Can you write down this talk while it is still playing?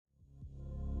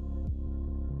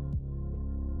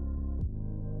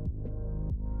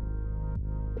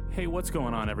Hey, what's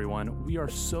going on, everyone? We are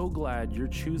so glad you're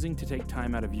choosing to take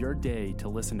time out of your day to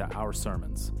listen to our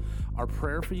sermons. Our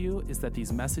prayer for you is that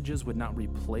these messages would not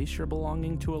replace your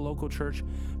belonging to a local church,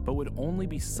 but would only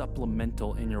be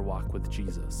supplemental in your walk with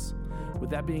Jesus. With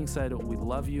that being said, we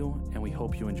love you and we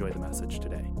hope you enjoy the message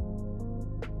today.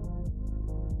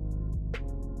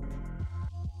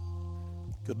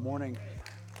 Good morning.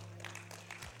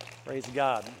 Praise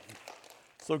God.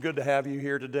 So good to have you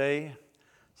here today.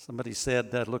 Somebody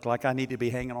said that looked like I need to be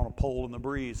hanging on a pole in the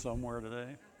breeze somewhere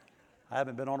today. I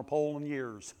haven't been on a pole in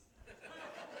years.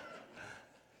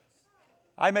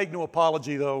 I make no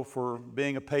apology, though, for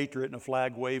being a patriot and a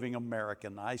flag-waving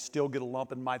American. I still get a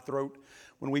lump in my throat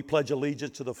when we pledge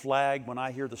allegiance to the flag, when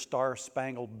I hear the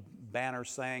Star-Spangled Banner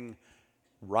sang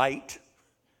right,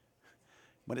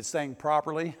 when it's sang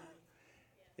properly.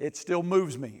 It still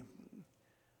moves me.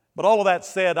 But all of that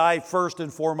said, I first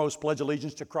and foremost pledge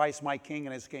allegiance to Christ, my King,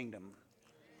 and His kingdom.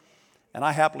 And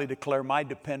I happily declare my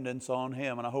dependence on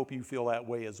Him, and I hope you feel that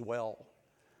way as well.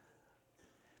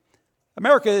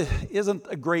 America isn't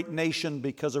a great nation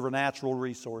because of our natural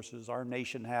resources. Our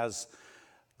nation has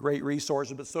great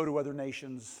resources, but so do other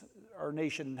nations. Our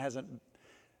nation hasn't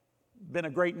been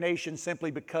a great nation simply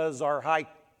because our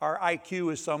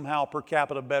IQ is somehow per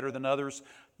capita better than others.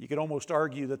 You could almost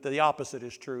argue that the opposite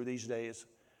is true these days.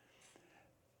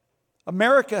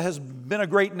 America has been a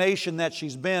great nation that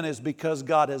she's been is because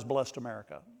God has blessed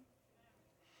America.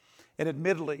 And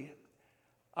admittedly,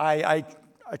 I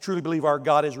truly believe our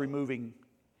God is removing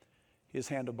His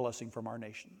hand of blessing from our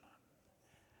nation.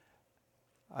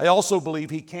 I also believe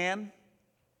He can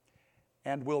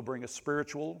and will bring a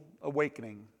spiritual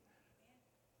awakening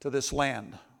to this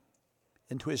land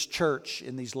and to His church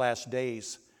in these last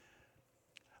days.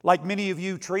 Like many of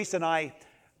you, Teresa and I,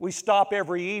 we stop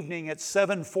every evening at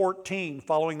 7:14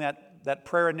 following that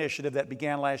prayer initiative that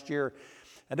began last year.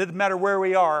 And it doesn't matter where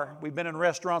we are. We've been in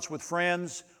restaurants with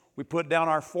friends. We put down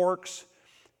our forks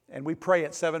and we pray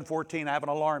at 7:14. I have an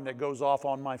alarm that goes off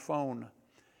on my phone.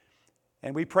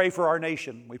 And we pray for our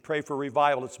nation. We pray for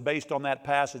revival. It's based on that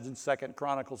passage in 2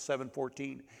 Chronicles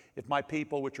 7:14. If my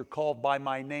people which are called by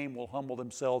my name will humble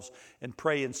themselves and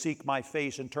pray and seek my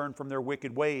face and turn from their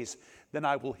wicked ways, then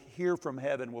I will hear from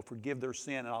heaven, will forgive their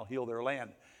sin, and I'll heal their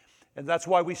land. And that's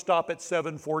why we stop at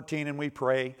 7:14 and we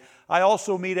pray. I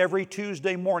also meet every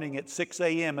Tuesday morning at 6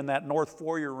 a.m. in that north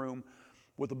foyer room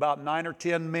with about 9 or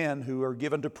 10 men who are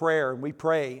given to prayer, and we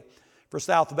pray for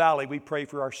South Valley. We pray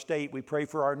for our state. We pray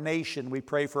for our nation. We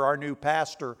pray for our new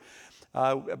pastor,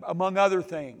 among other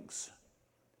things,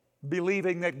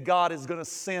 believing that God is going to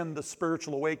send the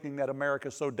spiritual awakening that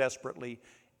America so desperately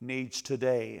needs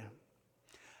today.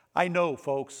 I know,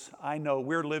 folks, I know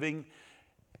we're living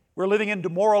in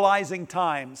demoralizing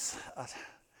times,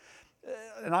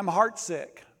 and I'm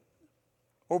heartsick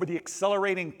over the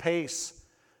accelerating pace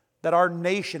that our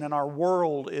nation and our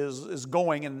world is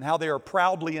going, and how they are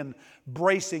proudly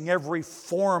embracing every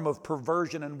form of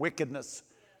perversion and wickedness.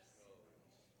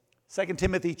 2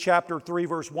 Timothy chapter 3,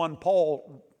 verse 1,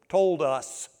 Paul told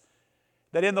us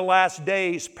that in the last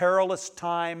days perilous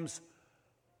times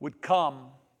would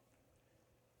come.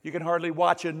 You can hardly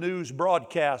watch a news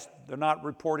broadcast. They're not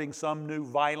reporting some new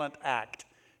violent act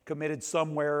committed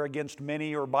somewhere against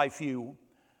many or by few.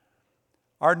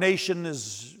 Our nation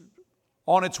is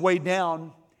on its way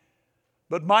down,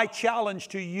 but my challenge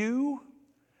to you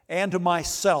and to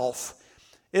myself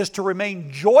is to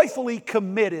remain joyfully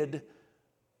committed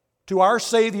to our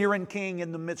Savior and King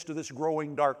in the midst of this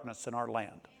growing darkness in our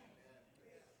land.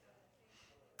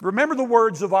 Remember the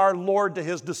words of our Lord to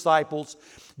His disciples,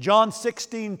 John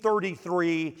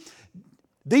 16:33,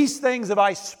 "These things have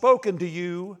I spoken to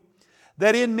you,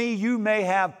 that in me you may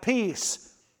have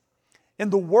peace.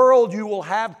 In the world you will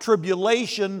have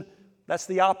tribulation." That's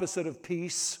the opposite of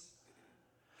peace.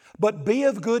 "But be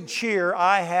of good cheer,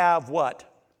 I have" what?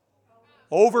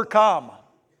 Overcome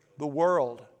the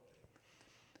world.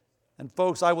 And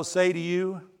folks, I will say to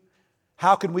you,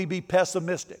 how can we be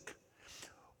pessimistic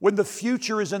when the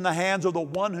future is in the hands of the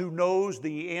one who knows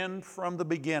the end from the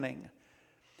beginning?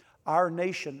 Our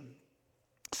nation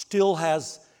still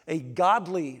has a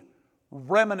godly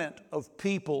remnant of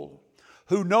people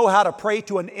who know how to pray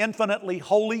to an infinitely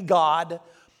holy God,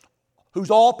 who's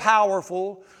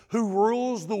all-powerful, who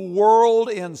rules the world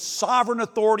in sovereign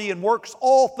authority and works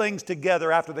all things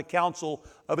together after the counsel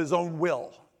of His own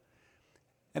will.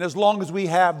 And as long as we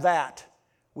have that,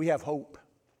 we have hope.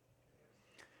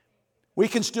 We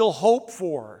can still hope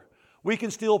for, we can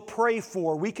still pray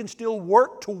for, we can still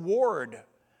work toward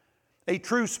a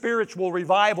true spiritual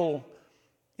revival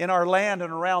in our land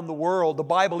and around the world. The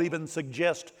Bible even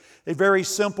suggests a very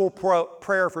simple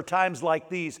prayer for times like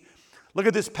these. Look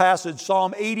at this passage,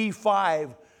 Psalm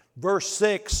 85, verse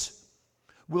 6.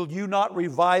 Will you not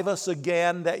revive us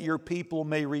again that your people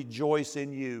may rejoice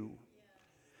in you?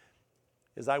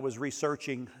 As I was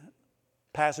researching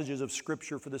passages of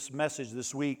Scripture for this message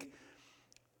this week,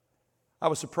 I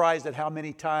was surprised at how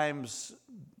many times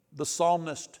the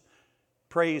psalmist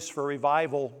prays for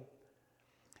revival.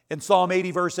 In Psalm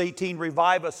 80, verse 18,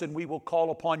 revive us and we will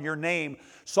call upon your name.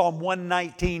 Psalm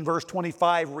 119, verse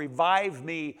 25, revive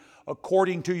me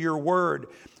according to your word.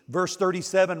 Verse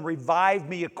 37, revive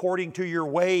me according to your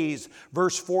ways.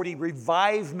 Verse 40,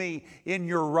 revive me in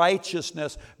your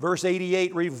righteousness. Verse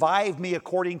 88, revive me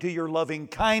according to your loving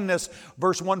kindness.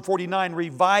 Verse 149,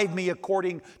 revive me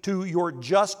according to your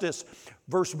justice.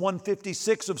 Verse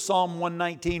 156 of Psalm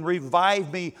 119,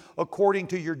 revive me according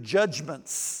to your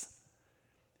judgments.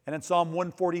 And in Psalm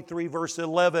 143, verse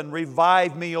 11,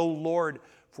 revive me, O Lord,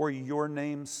 for your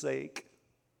name's sake.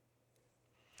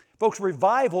 Folks,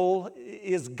 revival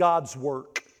is God's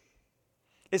work.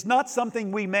 It's not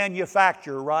something we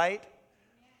manufacture, right?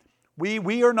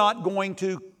 We are not going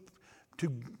to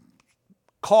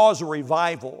cause a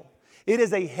revival. It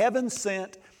is a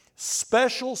heaven-sent,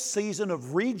 special season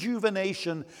of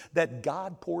rejuvenation that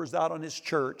God pours out on His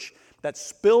church that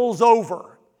spills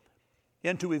over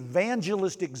into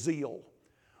evangelistic zeal.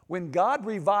 When God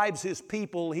revives His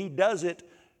people, He does it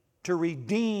to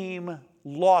redeem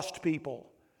lost people.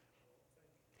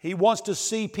 He wants to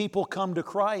see people come to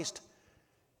Christ.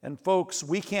 And folks,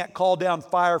 we can't call down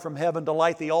fire from heaven to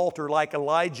light the altar like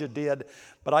Elijah did.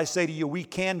 But I say to you, we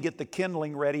can get the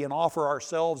kindling ready and offer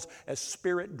ourselves as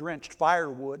Spirit-drenched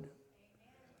firewood.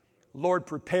 Lord,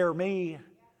 prepare me.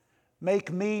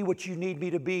 Make me what you need me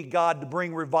to be, God, to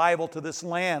bring revival to this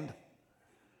land.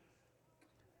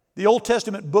 The Old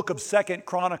Testament book of 2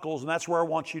 Chronicles, and that's where I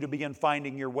want you to begin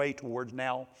finding your way towards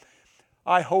now.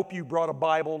 I hope you brought a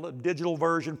Bible, a digital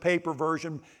version, paper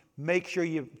version. Make sure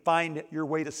you find your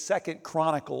way to 2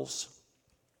 Chronicles.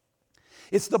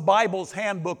 It's the Bible's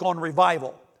handbook on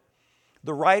revival.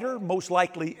 The writer, most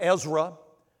likely Ezra,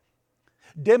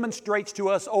 demonstrates to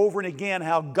us over and again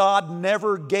how God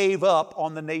never gave up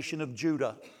on the nation of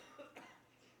Judah.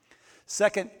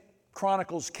 2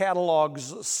 Chronicles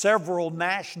catalogs several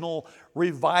national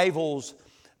revivals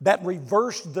that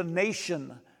reversed the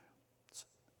nation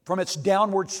from its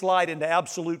downward slide into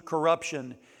absolute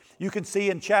corruption. You can see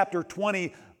in chapter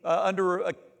 20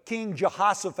 under King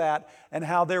Jehoshaphat and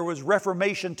how there was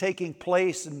reformation taking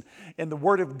place and the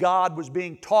Word of God was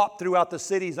being taught throughout the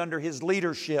cities under his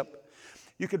leadership.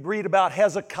 You could read about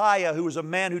Hezekiah, who was a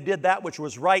man who did that which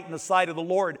was right in the sight of the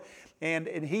Lord. And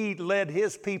he led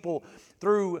his people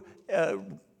through,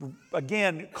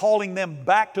 again, calling them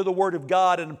back to the Word of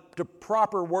God and to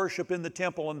proper worship in the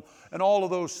temple and all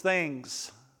of those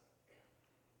things.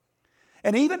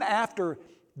 And even after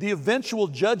the eventual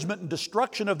judgment and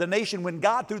destruction of the nation, when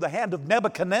God, through the hand of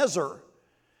Nebuchadnezzar,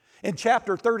 in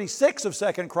chapter 36 of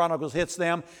 2 Chronicles, hits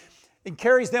them and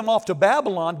carries them off to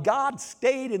Babylon, God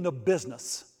stayed in the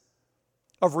business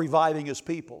of reviving His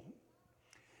people.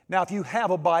 Now, if you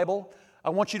have a Bible, I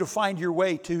want you to find your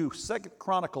way to 2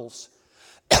 Chronicles,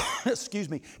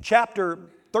 chapter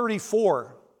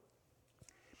 34.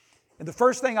 And the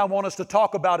first thing I want us to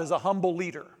talk about is a humble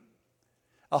leader.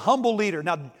 A humble leader.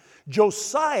 Now,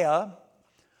 Josiah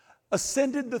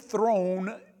ascended the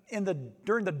throne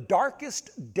during the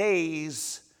darkest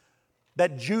days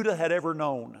that Judah had ever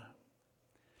known.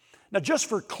 Now, just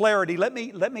for clarity, let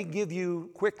me give you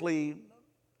quickly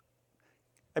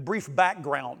a brief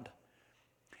background.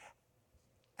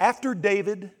 After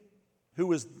David, who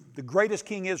was the greatest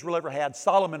king Israel ever had,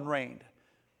 Solomon reigned.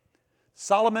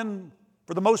 Solomon,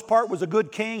 for the most part, was a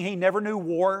good king. He never knew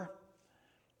war.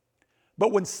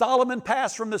 But when Solomon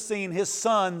passed from the scene, his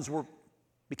sons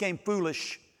became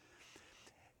foolish.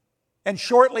 And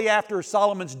shortly after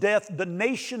Solomon's death, the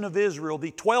nation of Israel,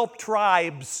 the 12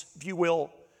 tribes, if you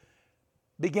will,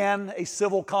 began a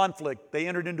civil conflict. They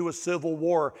entered into a civil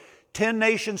war. 10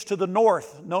 nations to the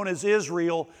north, known as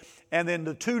Israel, and then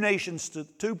the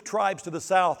two tribes to the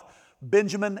south,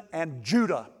 Benjamin and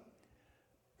Judah.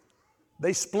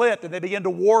 They split and they began to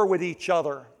war with each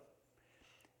other.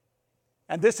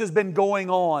 And this has been going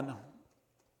on.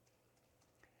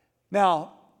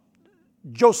 Now,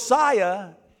 Josiah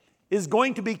is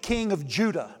going to be king of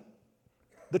Judah,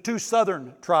 the two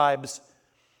southern tribes.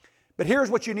 But here's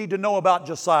what you need to know about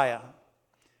Josiah.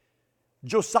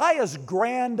 Josiah's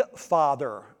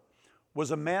grandfather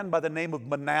was a man by the name of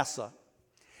Manasseh.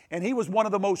 And he was one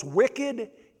of the most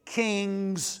wicked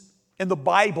kings in the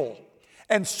Bible.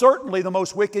 and certainly the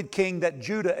most wicked king that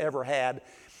Judah ever had.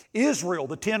 Israel,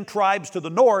 the 10 tribes to the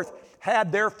north,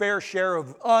 had their fair share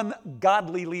of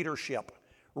ungodly leadership.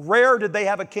 Rare did they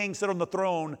have a king sit on the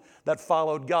throne that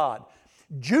followed God.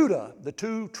 Judah, the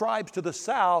 2 tribes to the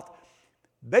south,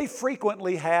 they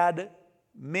frequently had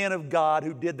men of God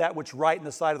who did that which right in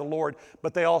the sight of the Lord,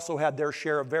 but they also had their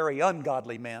share of very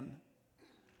ungodly men.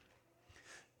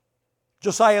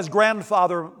 Josiah's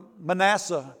grandfather,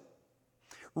 Manasseh,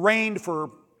 reigned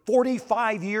for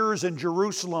 45 years in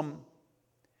Jerusalem,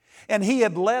 and he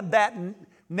had led that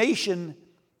nation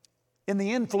in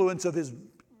the influence of his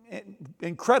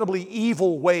incredibly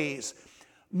evil ways.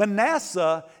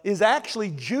 Manasseh is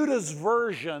actually Judah's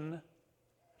version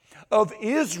of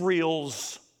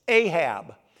Israel's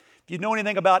Ahab. If you know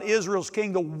anything about Israel's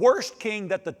king, the worst king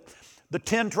that the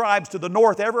 10 tribes to the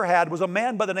north ever had was a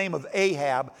man by the name of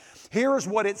Ahab. Here's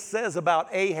what it says about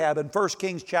Ahab in 1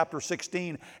 Kings chapter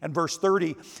 16 and verse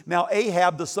 30. Now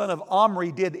Ahab the son of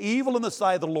Omri did evil in the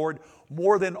sight of the Lord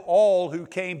more than all who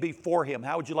came before him.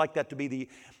 How would you like that to be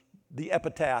the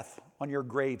epitaph on your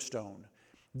gravestone?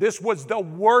 This was the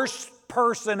worst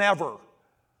person ever.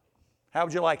 How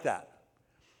would you like that?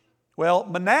 Well,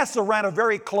 Manasseh ran a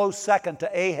very close second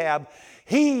to Ahab.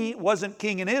 He wasn't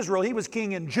king in Israel, he was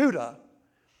king in Judah.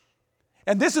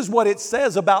 And this is what it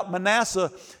says about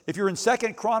Manasseh. If you're in 2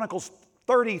 Chronicles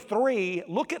 33,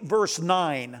 look at verse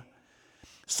 9.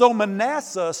 So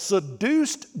Manasseh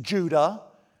seduced Judah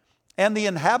and the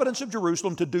inhabitants of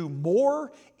Jerusalem to do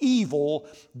more evil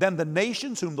than the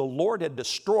nations whom the Lord had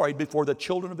destroyed before the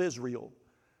children of Israel.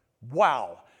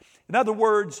 Wow. In other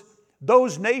words,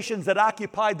 those nations that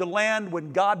occupied the land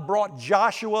when God brought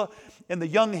Joshua and the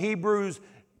young Hebrews,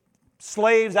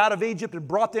 slaves out of Egypt, and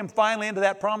brought them finally into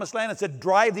that promised land and said,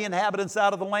 drive the inhabitants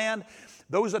out of the land.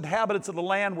 Those inhabitants of the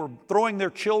land were throwing their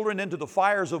children into the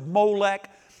fires of Molech.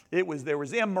 There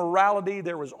was immorality,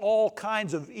 there was all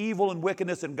kinds of evil and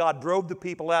wickedness, and God drove the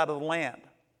people out of the land.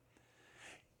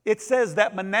 It says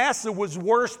that Manasseh was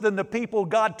worse than the people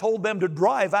God told them to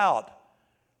drive out.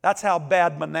 That's how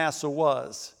bad Manasseh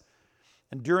was.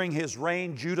 And during his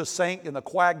reign, Judah sank in the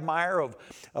quagmire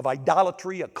of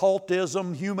idolatry,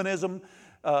 occultism, humanism,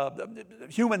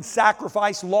 human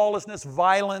sacrifice, lawlessness,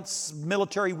 violence,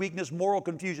 military weakness, moral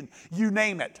confusion. You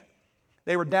name it.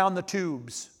 They were down the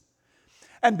tubes.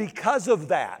 And because of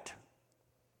that,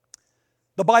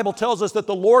 the Bible tells us that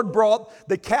the Lord brought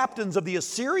the captains of the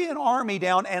Assyrian army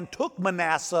down and took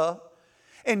Manasseh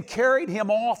and carried him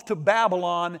off to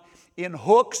Babylon in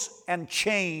hooks and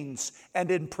chains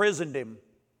and imprisoned him.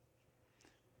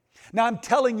 Now I'm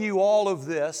telling you all of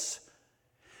this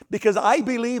because I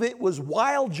believe it was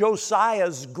while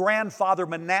Josiah's grandfather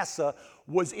Manasseh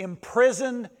was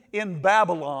imprisoned in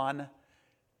Babylon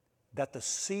that the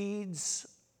seeds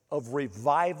of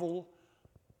revival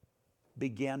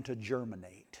began to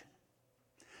germinate.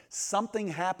 Something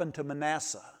happened to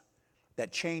Manasseh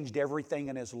that changed everything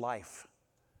in his life.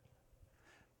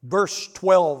 Verse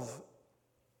 12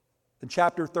 in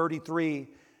chapter 33,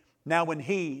 now when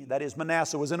he, that is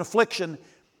Manasseh, was in affliction,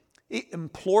 he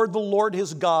implored the Lord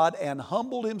his God and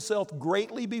humbled himself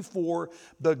greatly before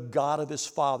the God of his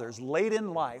fathers. Late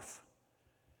in life,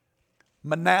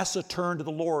 Manasseh turned to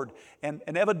the Lord, and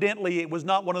evidently it was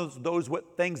not one of those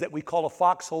things that we call a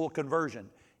foxhole conversion.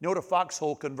 You know what a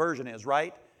foxhole conversion is,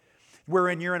 right?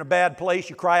 Wherein you're in a bad place,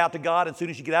 you cry out to God, and as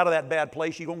soon as you get out of that bad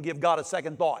place, you're going to give God a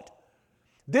second thought.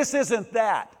 This isn't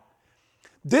that.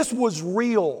 This was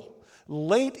real.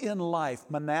 Late in life,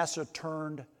 Manasseh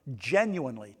turned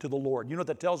genuinely to the Lord. You know what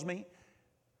that tells me?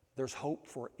 There's hope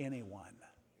for anyone.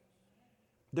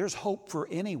 There's hope for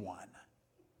anyone.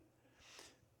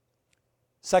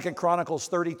 2 Chronicles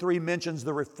 33 mentions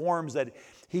the reforms that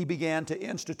he began to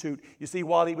institute. You see,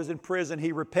 while he was in prison,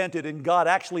 he repented, and God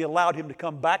actually allowed him to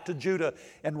come back to Judah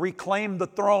and reclaim the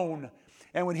throne.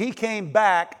 And when he came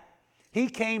back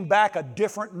a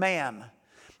different man.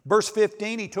 Verse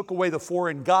 15, he took away the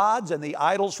foreign gods and the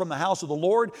idols from the house of the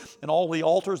Lord and all the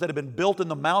altars that had been built in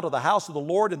the mount of the house of the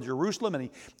Lord in Jerusalem, and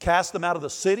he cast them out of the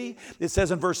city. It says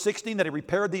in verse 16 that he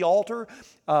repaired the altar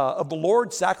of the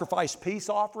Lord, sacrificed peace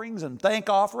offerings and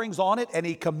thank offerings on it, and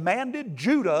he commanded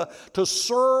Judah to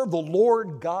serve the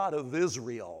Lord God of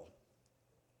Israel.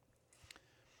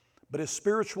 But his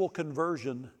spiritual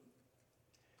conversion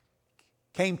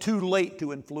came too late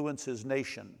to influence his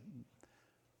nation.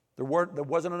 There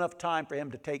wasn't enough time for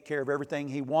him to take care of everything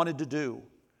he wanted to do.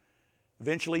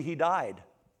 Eventually he died.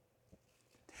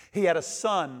 He had a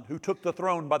son who took the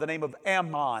throne by the name of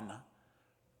Amnon.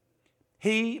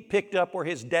 He picked up where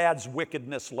his dad's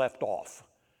wickedness left off.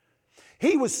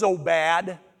 He was so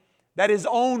bad that his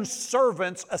own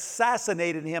servants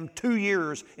assassinated him 2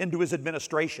 years into his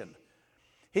administration.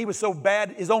 He was so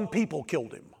bad, his own people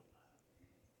killed him.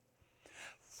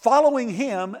 Following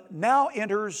him now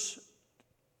enters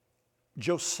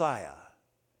Josiah.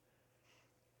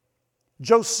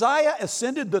 Josiah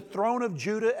ascended the throne of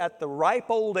Judah at the ripe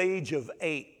old age of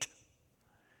 8.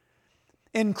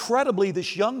 Incredibly,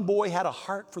 this young boy had a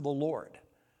heart for the Lord.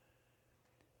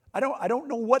 I don't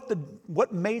know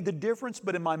what made the difference,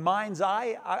 but in my mind's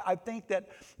eye, I think that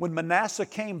when Manasseh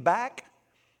came back,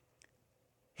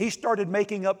 he started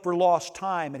making up for lost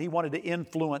time, and he wanted to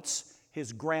influence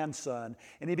his grandson.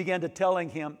 And he began to telling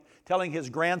his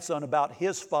grandson about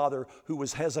his father, who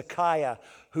was Hezekiah,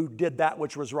 who did that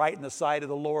which was right in the sight of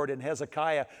the Lord. And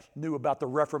Hezekiah knew about the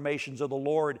reformations of the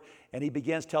Lord, and he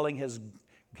begins telling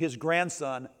his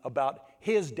grandson about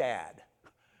his dad.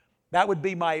 That would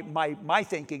be my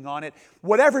thinking on it.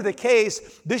 Whatever the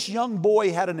case, this young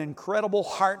boy had an incredible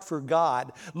heart for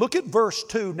God. Look at verse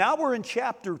 2. Now we're in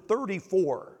chapter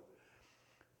 34.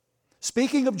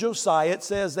 Speaking of Josiah, it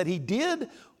says that he did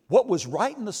what was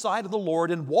right in the sight of the Lord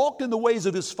and walked in the ways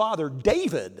of his father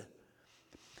David.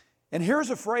 And here's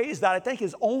a phrase that I think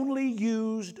is only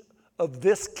used of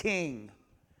this king.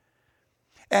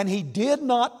 And he did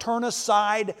not turn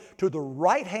aside to the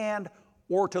right hand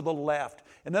or to the left.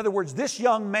 In other words, this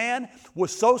young man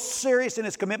was so serious in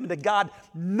his commitment to God,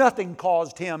 nothing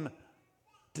caused him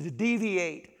to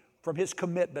deviate from his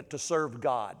commitment to serve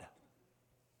God.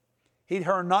 He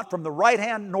turned not from the right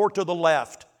hand nor to the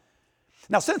left.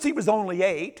 Now, since he was only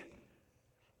 8,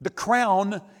 the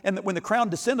crown, and when the crown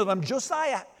descended on him,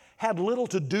 Josiah had little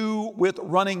to do with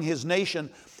running his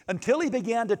nation until he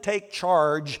began to take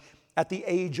charge at the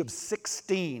age of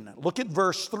 16. Look at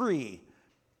verse 3.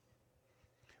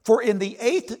 For in the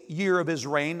 8th year of his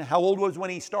reign, how old was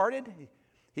when he started?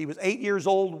 He was 8 years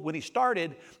old when he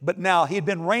started, but now he had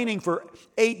been reigning for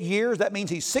 8 years. That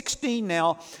means he's 16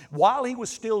 now. While he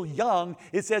was still young,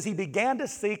 it says he began to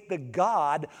seek the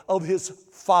God of his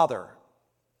father.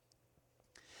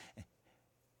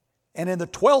 And in the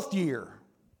 12th year,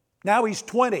 now he's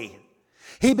 20,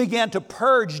 he began to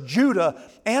purge Judah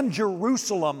and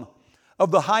Jerusalem of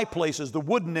the high places, the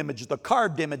wooden images, the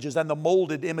carved images, and the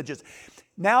molded images.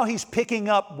 Now he's picking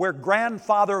up where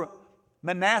grandfather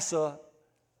Manasseh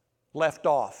left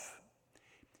off.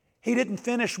 He didn't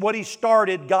finish what he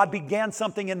started. God began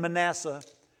something in Manasseh,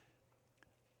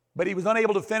 but he was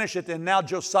unable to finish it. And now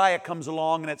Josiah comes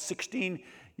along, and at 16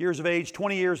 years of age,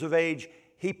 20 years of age,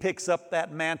 he picks up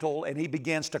that mantle and he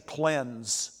begins to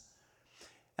cleanse.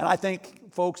 And I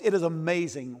think, folks, it is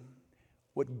amazing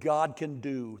what God can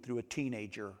do through a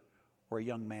teenager or a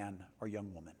young man or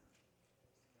young woman.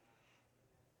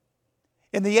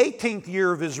 In the 18th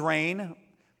year of his reign,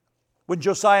 when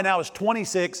Josiah now is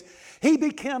 26, he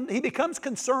becomes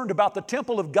concerned about the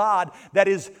temple of God that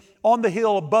is on the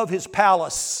hill above his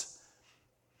palace.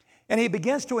 And he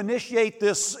begins to initiate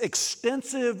this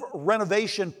extensive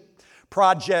renovation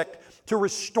project to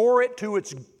restore it to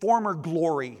its former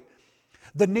glory.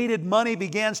 The needed money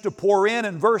begins to pour in,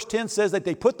 and verse 10 says that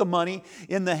they put the money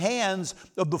in the hands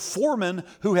of the foreman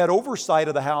who had oversight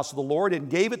of the house of the Lord and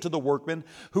gave it to the workmen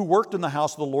who worked in the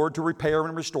house of the Lord to repair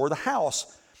and restore the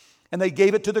house. And they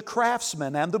gave it to the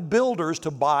craftsmen and the builders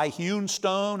to buy hewn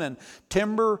stone and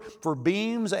timber for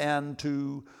beams and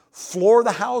to floor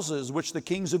the houses which the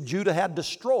kings of Judah had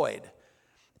destroyed.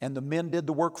 And the men did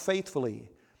the work faithfully.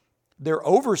 Their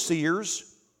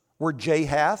overseers were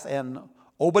Jahath and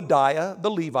Obadiah, the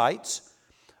Levites,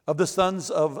 of the sons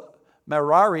of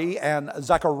Merari and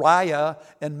Zechariah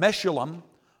and Meshullam,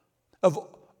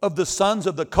 of the sons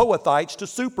of the Kohathites to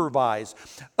supervise.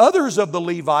 Others of the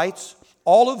Levites,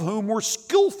 all of whom were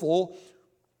skillful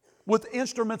with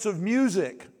instruments of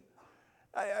music.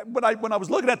 When I was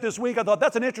looking at this week, I thought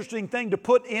that's an interesting thing to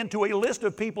put into a list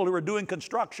of people who are doing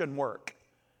construction work.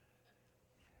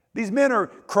 These men are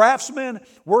craftsmen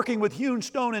working with hewn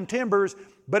stone and timbers,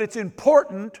 but it's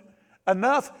important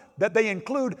enough that they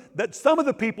include that some of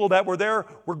the people that were there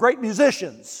were great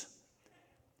musicians.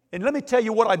 And let me tell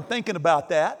you what I'm thinking about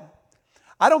that.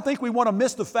 I don't think we want to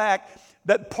miss the fact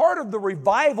that part of the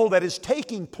revival that is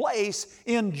taking place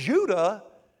in Judah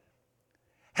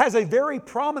has a very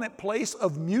prominent place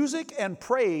of music and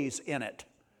praise in it.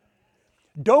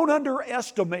 Don't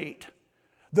underestimate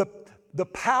the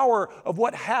power of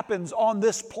what happens on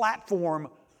this platform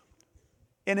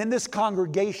and in this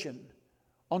congregation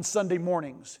on Sunday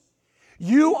mornings.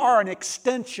 You are an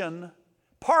extension,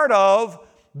 part of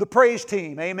the praise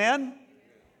team. Amen?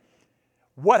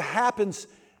 What happens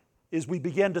is we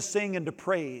begin to sing and to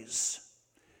praise.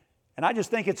 And I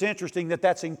just think it's interesting that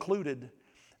that's included.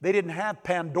 They didn't have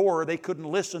Pandora. They couldn't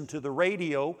listen to the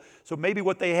radio. So maybe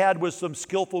what they had was some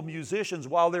skillful musicians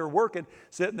while they were working,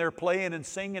 sitting there playing and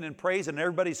singing and praising, and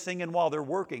everybody's singing while they're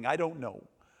working. I don't know.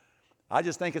 I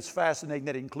just think it's fascinating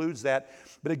that it includes that.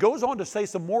 But it goes on to say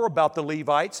some more about the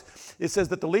Levites. It says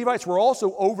that the Levites were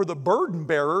also over the burden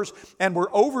bearers and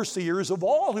were overseers of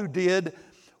all who did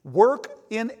work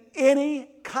in any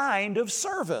kind of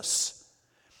service.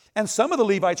 And some of the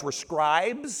Levites were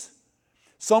scribes.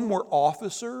 Some were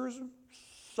officers,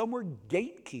 some were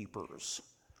gatekeepers.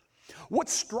 What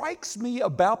strikes me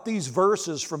about these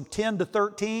verses from 10 to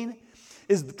 13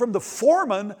 is from the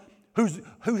foreman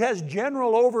who has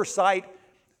general oversight,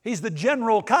 he's the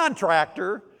general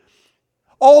contractor,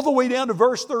 all the way down to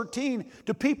verse 13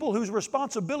 to people whose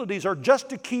responsibilities are just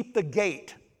to keep the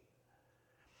gate.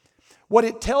 What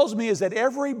it tells me is that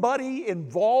everybody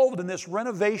involved in this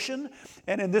renovation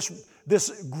and in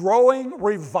this growing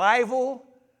revival,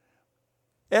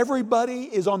 everybody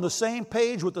is on the same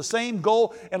page with the same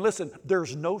goal. And listen,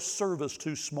 there's no service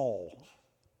too small.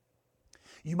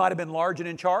 You might have been large and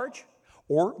in charge,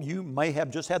 or you may have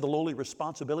just had the lowly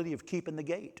responsibility of keeping the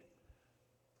gate.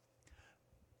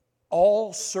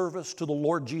 All service to the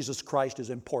Lord Jesus Christ is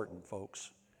important,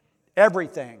 folks.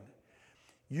 Everything.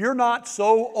 You're not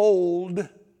so old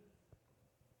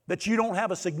that you don't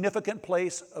have a significant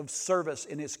place of service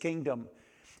in His kingdom.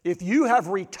 If you have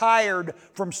retired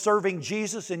from serving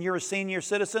Jesus and you're a senior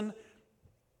citizen,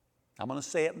 I'm going to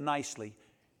say it nicely,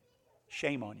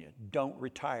 shame on you. Don't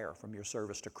retire from your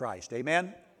service to Christ.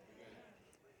 Amen?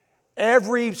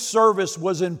 Every service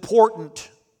was important.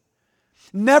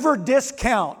 Never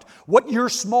discount what your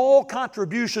small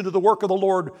contribution to the work of the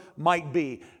Lord might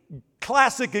be.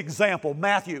 Classic example,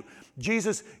 Matthew.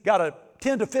 Jesus got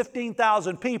 10 to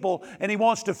 15,000 people and He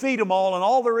wants to feed them all, and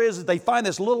all there is they find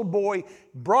this little boy,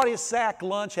 brought his sack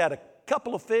lunch, had a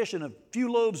couple of fish and a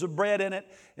few loaves of bread in it,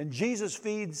 and Jesus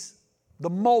feeds the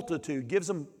multitude, gives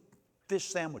them fish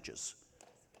sandwiches.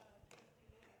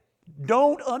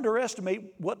 Don't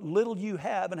underestimate what little you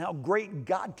have and how great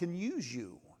God can use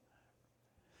you.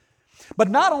 But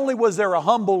not only was there a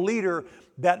humble leader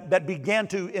that began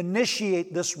to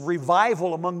initiate this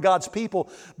revival among God's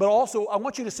people, but also I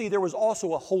want you to see there was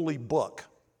also a holy book.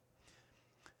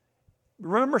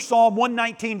 Remember Psalm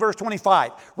 119 verse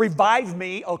 25. Revive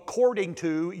me according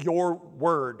to your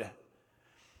word.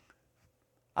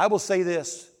 I will say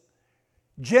this.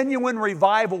 Genuine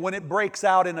revival, when it breaks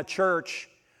out in a church,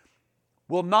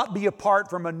 will not be apart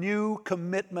from a new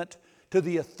commitment to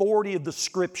the authority of the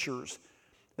Scriptures.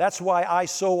 That's why I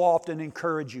so often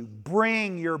encourage you,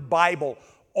 bring your Bible,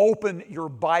 open your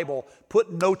Bible,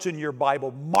 put notes in your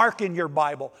Bible, mark in your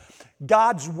Bible.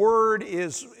 God's Word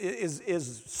is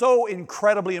so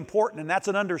incredibly important, and that's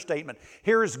an understatement.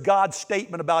 Here's God's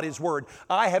statement about His Word.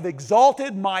 I have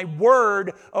exalted my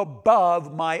Word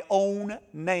above my own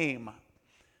name.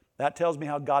 That tells me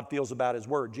how God feels about His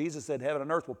Word. Jesus said, heaven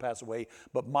and earth will pass away,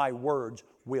 but my words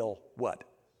will what?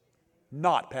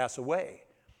 Not pass away.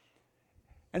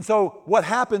 And so what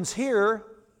happens here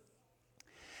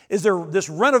is this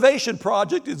renovation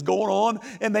project is going on,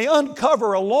 and they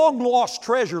uncover a long-lost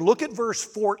treasure. Look at verse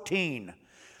 14.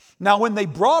 Now, when they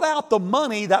brought out the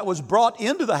money that was brought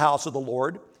into the house of the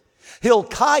Lord,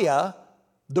 Hilkiah,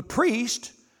 the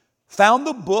priest, found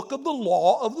the book of the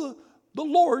law of the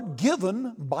Lord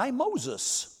given by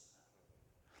Moses.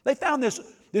 They found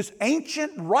this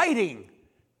ancient writing,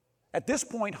 at this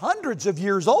point hundreds of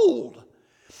years old.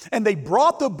 And they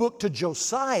brought the book to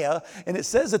Josiah, and it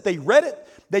says that they read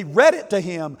it to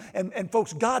him. And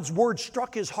folks, God's word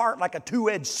struck his heart like a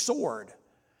two-edged sword.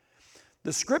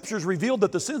 The Scriptures revealed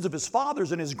that the sins of his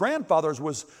fathers and his grandfathers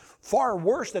was far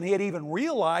worse than he had even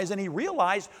realized. And he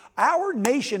realized our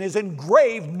nation is in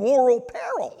grave moral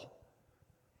peril.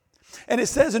 And it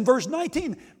says in verse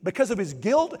 19, because of his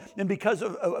guilt and because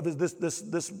of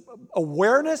this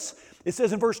awareness, it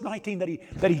says in verse 19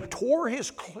 that he tore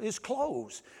his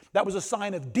clothes. That was a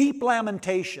sign of deep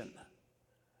lamentation,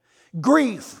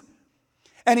 grief.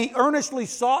 And he earnestly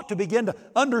sought to begin to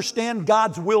understand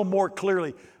God's will more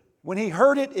clearly. When he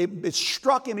heard it, it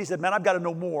struck him. He said, man, I've got to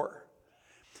know more.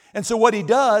 And so what he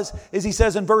does is he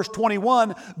says in verse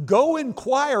 21, go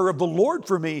inquire of the Lord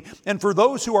for me and for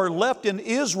those who are left in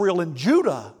Israel and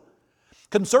Judah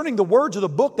concerning the words of the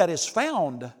book that is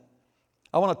found.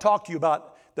 I want to talk to you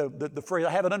about the phrase,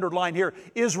 I have it underlined here,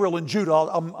 Israel and Judah.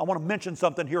 I want to mention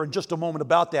something here in just a moment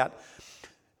about that.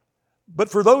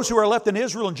 But for those who are left in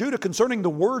Israel and Judah concerning the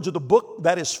words of the book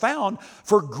that is found,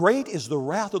 for great is the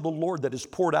wrath of the Lord that is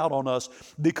poured out on us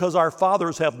because our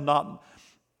fathers have not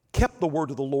kept the word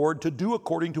of the Lord to do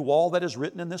according to all that is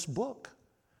written in this book.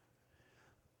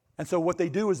 And so what they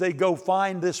do is they go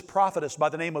find this prophetess by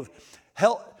the name of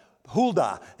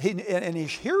Huldah. And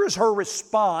here is her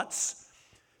response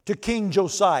to King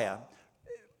Josiah.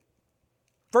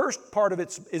 First part of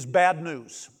it is bad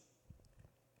news.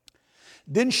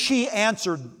 Then she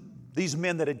answered these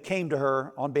men that had came to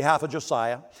her on behalf of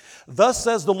Josiah, "Thus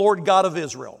says the Lord God of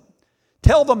Israel,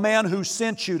 tell the man who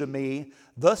sent you to me,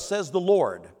 thus says the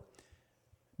Lord,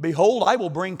 behold, I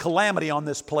will bring calamity on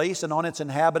this place and on its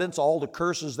inhabitants, all the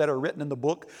curses that are written in the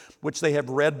book which they have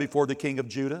read before the king of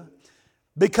Judah,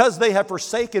 because they have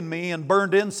forsaken me and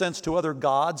burned incense to other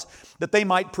gods, that they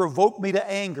might provoke me to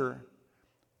anger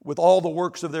with all the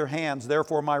works of their hands.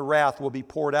 Therefore my wrath will be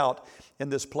poured out in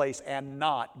this place and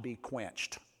not be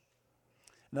quenched."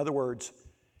 In other words,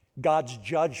 God's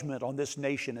judgment on this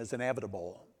nation is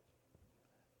inevitable.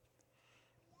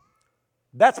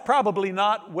 That's probably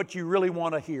not what you really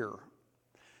want to hear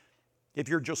if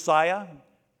you're Josiah,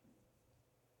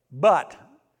 but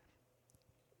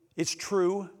it's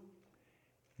true.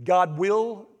 God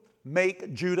will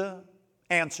make Judah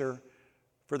answer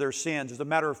for their sins. As a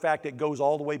matter of fact, it goes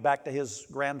all the way back to his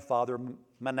grandfather,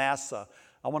 Manasseh.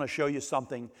 I want to show you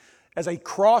something. As a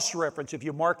cross-reference, if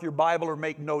you mark your Bible or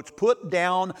make notes, put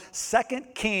down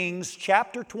 2 Kings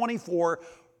chapter 24,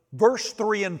 verse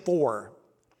 3 and 4.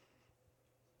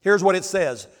 Here's what it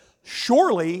says.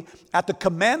 "Surely at the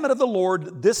commandment of the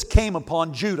Lord this came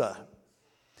upon Judah,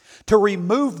 to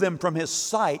remove them from his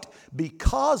sight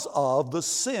because of the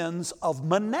sins of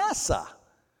Manasseh,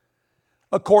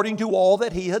 according to all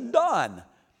that he had done,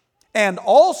 and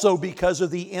also because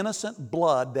of the innocent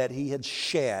blood that he had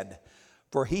shed.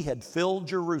 For he had filled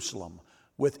Jerusalem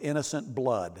with innocent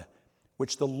blood,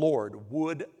 which the Lord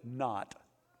would not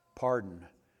pardon."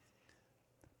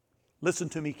 Listen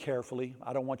to me carefully.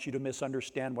 I don't want you to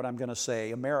misunderstand what I'm going to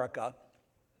say. America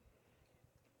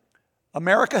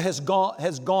has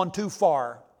gone too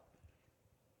far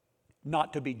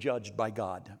not to be judged by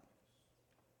God.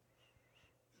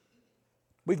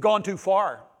 We've gone too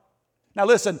far. Now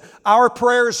listen, our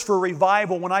prayers for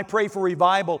revival, when I pray for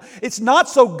revival, it's not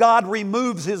so God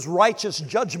removes His righteous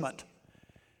judgment.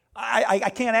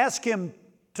 I can't ask Him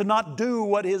to not do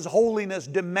what His holiness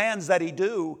demands that He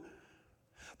do.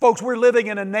 Folks, we're living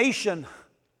in a nation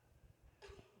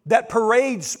that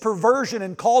parades perversion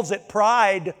and calls it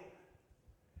pride.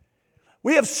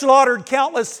 We have slaughtered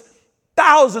countless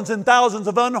thousands and thousands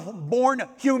of unborn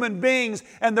human beings,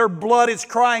 and their blood is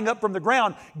crying up from the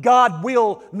ground. God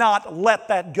will not let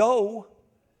that go.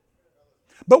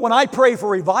 But when I pray for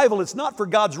revival, it's not for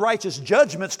God's righteous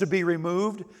judgments to be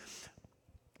removed.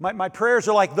 My prayers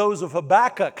are like those of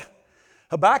Habakkuk.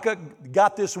 Habakkuk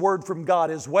got this word from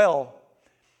God as well.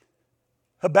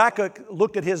 Habakkuk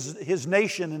looked at his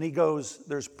nation and he goes,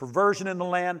 there's perversion in the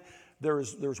land,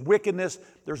 there's wickedness,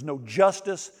 there's no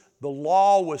justice. The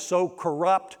law was so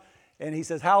corrupt. And he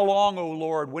says, how long, O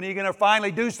Lord? When are you going to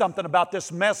finally do something about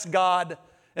this mess, God,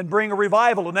 and bring a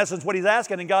revival? In essence, what he's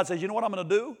asking. And God says, you know what I'm going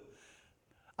to do?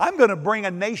 I'm going to bring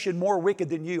a nation more wicked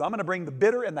than you. I'm going to bring the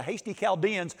bitter and the hasty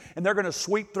Chaldeans, and they're going to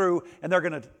sweep through, and they're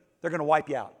going to wipe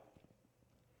you out.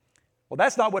 Well,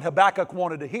 that's not what Habakkuk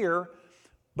wanted to hear.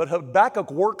 But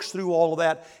Habakkuk works through all of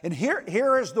that. And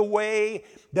here is the way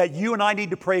that you and I need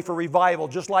to pray for revival,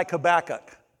 just like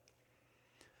Habakkuk.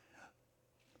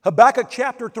 Habakkuk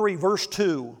chapter 3, verse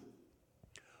 2.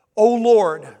 O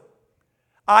Lord,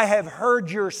 I have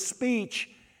heard your speech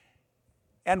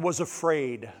and was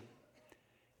afraid.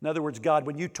 In other words, God,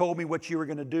 when you told me what you were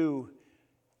going to do,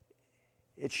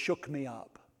 it shook me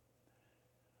up.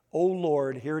 O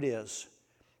Lord, here it is.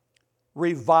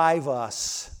 Revive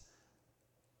us.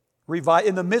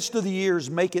 In the midst of the years,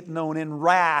 make it known. In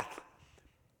wrath,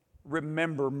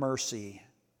 remember mercy.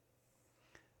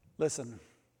 Listen,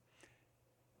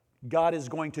 God is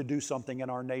going to do something in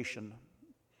our nation,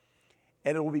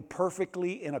 and it will be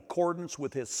perfectly in accordance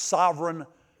with His sovereign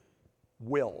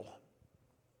will.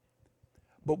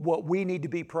 But what we need to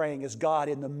be praying is, God,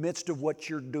 in the midst of what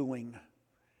you're doing,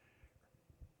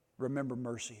 remember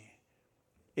mercy.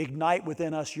 Ignite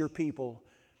within us your people.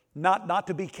 Not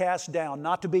to be cast down,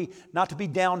 not to be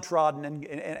downtrodden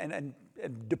and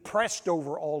depressed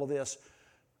over all of this,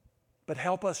 but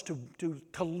help us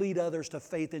to lead others to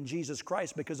faith in Jesus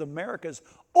Christ, because America's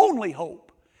only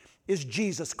hope is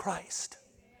Jesus Christ.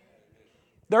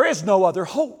 There is no other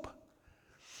hope.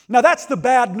 Now that's the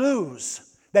bad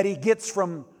news that he gets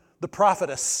from the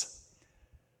prophetess.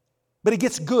 But he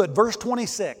gets good. Verse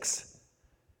 26.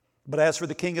 But as for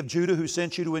the king of Judah who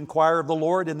sent you to inquire of the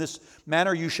Lord, in this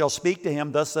manner you shall speak to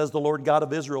him, thus says the Lord God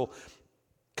of Israel,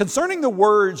 concerning the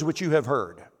words which you have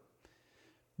heard.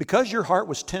 Because your heart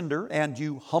was tender and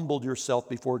you humbled yourself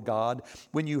before God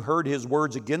when you heard His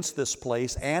words against this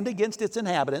place and against its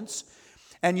inhabitants,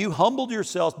 and you humbled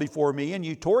yourselves before me, and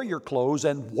you tore your clothes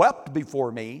and wept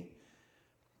before me,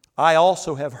 I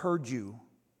also have heard you,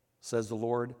 says the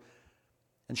Lord.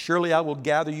 And surely I will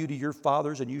gather you to your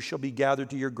fathers, and you shall be gathered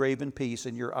to your grave in peace,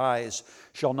 and your eyes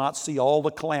shall not see all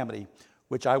the calamity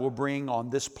which I will bring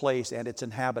on this place and its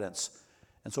inhabitants.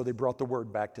 And so they brought the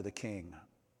word back to the king.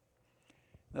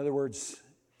 In other words,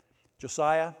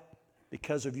 Josiah,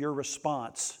 because of your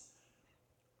response,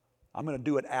 I'm going to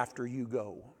do it after you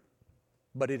go.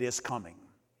 But it is coming.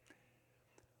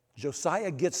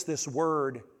 Josiah gets this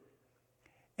word,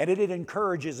 and it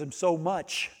encourages him so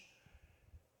much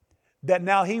that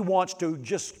now he wants to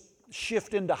just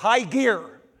shift into high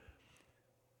gear.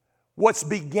 What's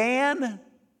began,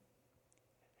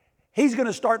 he's going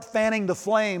to start fanning the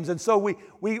flames. And so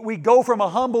we go from a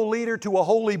humble leader to a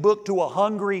holy book to a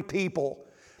hungry people.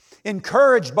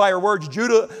 Encouraged by her words,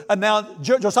 Josiah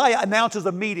announces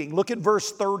a meeting. Look at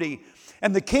verse 30.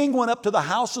 And the king went up to the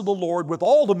house of the Lord with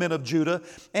all the men of Judah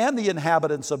and the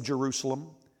inhabitants of Jerusalem,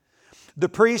 the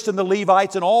priests and the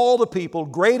Levites and all the people,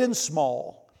 great and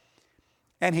small.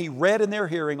 And he read in their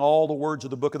hearing all the words of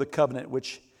the book of the covenant,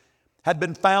 which had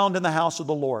been found in the house of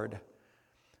the Lord.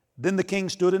 Then the king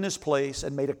stood in his place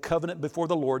and made a covenant before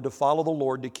the Lord to follow the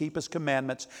Lord, to keep His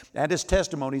commandments and His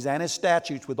testimonies and His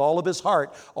statutes with all of his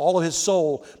heart, all of his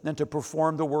soul, and to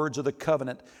perform the words of the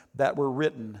covenant that were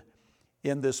written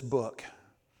in this book.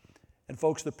 And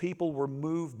folks, the people were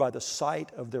moved by the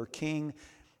sight of their king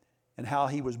and how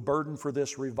he was burdened for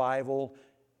this revival,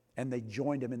 and they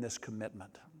joined him in this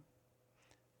commitment.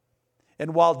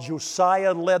 And while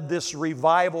Josiah led this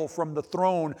revival from the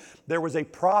throne, there was a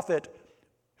prophet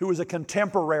who was a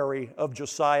contemporary of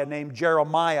Josiah named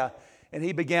Jeremiah, and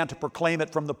he began to proclaim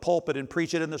it from the pulpit and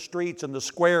preach it in the streets and the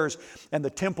squares and the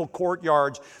temple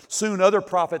courtyards. Soon other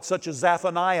prophets such as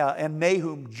Zephaniah and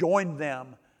Nahum joined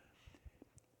them.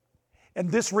 And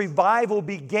this revival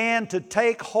began to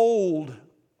take hold.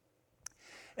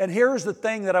 And here's the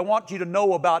thing that I want you to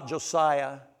know about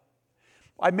Josiah.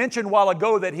 I mentioned a while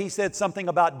ago that he said something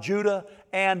about Judah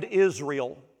and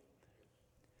Israel.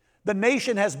 The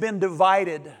nation has been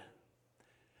divided.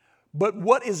 But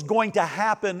what is going to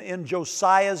happen in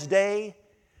Josiah's day,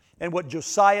 and what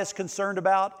Josiah is concerned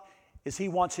about, is he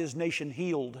wants his nation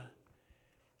healed.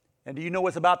 And do you know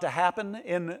what's about to happen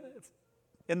in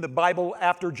the Bible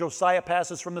after Josiah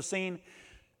passes from the scene?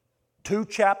 2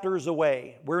 chapters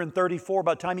away. We're in 34.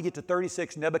 By the time you get to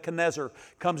 36, Nebuchadnezzar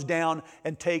comes down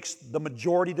and takes the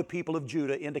majority of the people of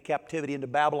Judah into captivity, into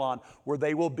Babylon, where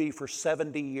they will be for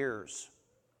 70 years.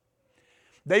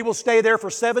 They will stay there for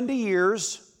 70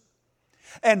 years.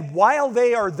 And while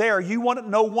they are there, you want to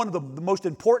know one of the most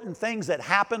important things that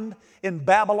happened in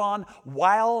Babylon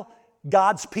while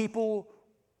God's people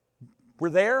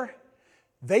were there?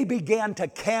 They began to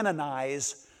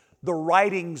canonize the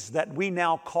writings that we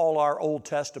now call our Old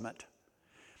Testament.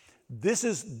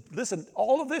 Listen,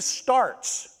 all of this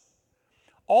starts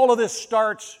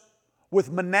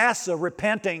with Manasseh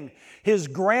repenting, his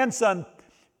grandson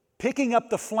picking up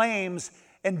the flames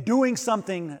and doing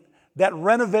something that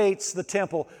renovates the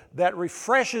temple, that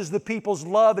refreshes the people's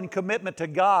love and commitment to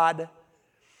God,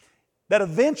 that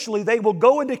eventually they will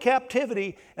go into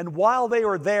captivity, and while they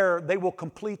are there, they will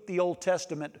complete the Old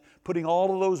Testament, putting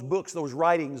all of those books, those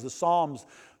writings, the Psalms,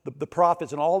 the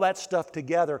prophets, and all that stuff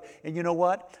together. And you know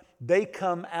what? They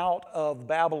come out of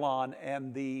Babylon,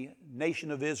 and the nation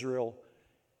of Israel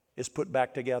is put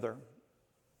back together.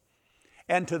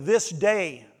 And to this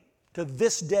day, the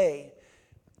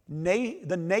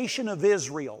nation of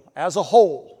Israel as a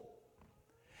whole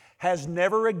has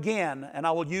never again, and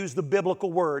I will use the biblical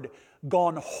word,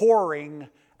 gone whoring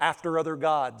after other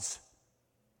gods.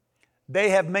 They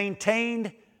have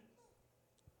maintained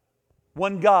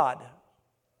one God.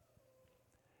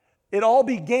 It all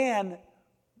began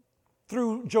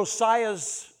through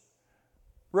Josiah's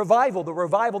revival, the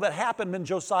revival that happened in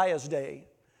Josiah's day.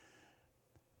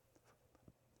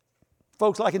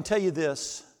 Folks, I can tell you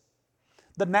this.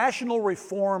 The national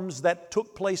reforms that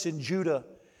took place in Judah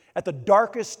at the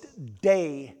darkest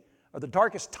day, or the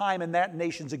darkest time in that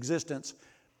nation's existence,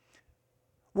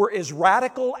 were as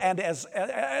radical and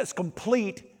as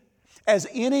complete as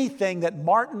anything that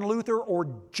Martin Luther or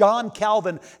John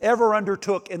Calvin ever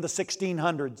undertook in the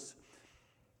 1600s.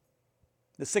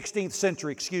 The 16th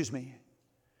century,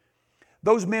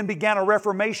 Those men began a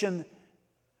reformation,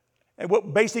 and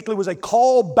what basically was a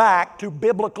call back to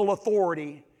biblical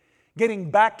authority,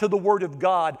 getting back to the Word of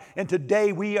God. And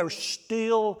today we are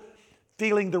still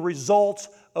feeling the results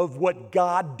of what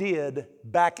God did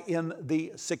back in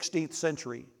the 16th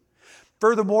century.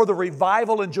 Furthermore, the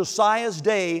revival in Josiah's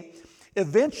day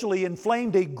eventually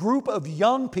inflamed a group of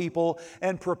young people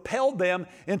and propelled them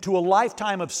into a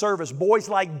lifetime of service. Boys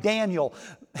like Daniel,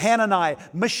 Hananiah,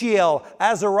 Mishael,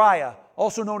 Azariah,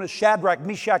 also known as Shadrach,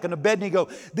 Meshach, and Abednego.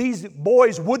 These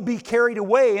boys would be carried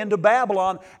away into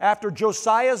Babylon after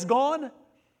Josiah's gone.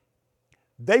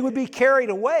 They would be carried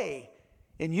away.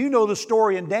 And you know the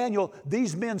story in Daniel.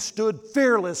 These men stood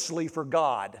fearlessly for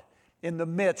God in the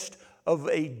midst of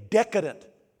a decadent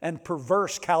and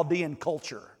perverse Chaldean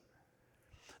culture.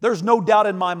 There's no doubt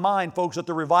in my mind, folks, that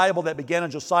the revival that began in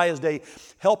Josiah's day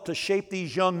helped to shape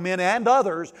these young men and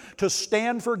others to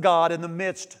stand for God in the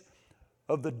midst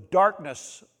of the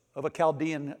darkness of a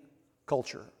Chaldean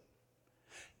culture.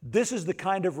 This is the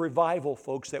kind of revival,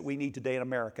 folks, that we need today in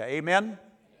America. Amen?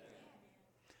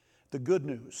 The good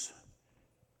news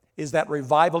is that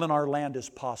revival in our land is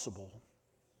possible.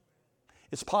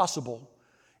 It's possible,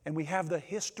 and we have the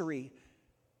history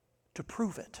to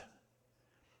prove it.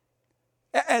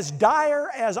 As dire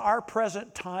as our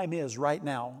present time is right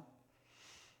now,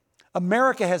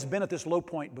 America has been at this low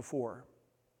point before.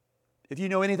 If you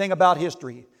know anything about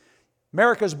history,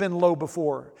 America's been low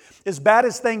before. As bad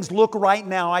as things look right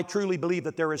now, I truly believe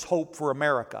that there is hope for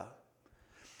America.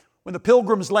 When the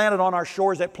Pilgrims landed on our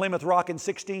shores at Plymouth Rock in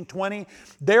 1620,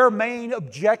 their main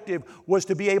objective was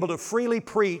to be able to freely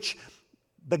preach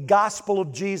the gospel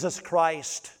of Jesus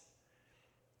Christ.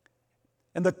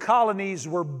 And the colonies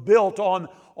were built on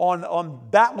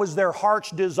that was their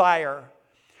heart's desire.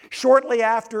 Shortly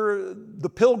after the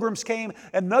Pilgrims came,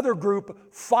 another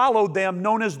group followed them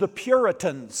known as the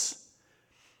Puritans.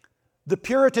 The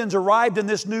Puritans arrived in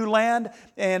this new land,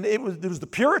 and it was the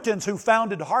Puritans who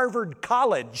founded Harvard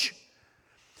College,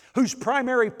 whose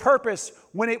primary purpose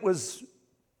when it was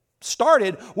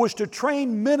started was to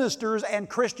train ministers and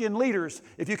Christian leaders,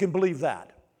 if you can believe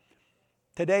that.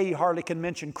 Today, you hardly can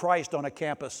mention Christ on a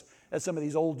campus at some of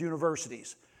these old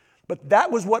universities. But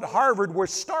that was what Harvard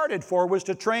was started for, was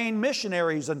to train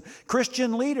missionaries and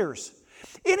Christian leaders.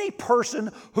 Any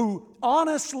person who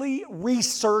honestly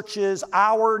researches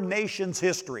our nation's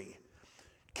history,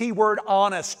 keyword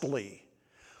honestly,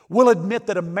 will admit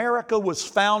that America was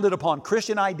founded upon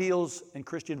Christian ideals and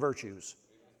Christian virtues.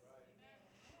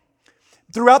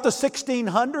 Throughout the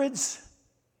 1600s,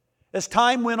 as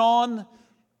time went on,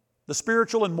 the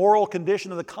spiritual and moral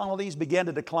condition of the colonies began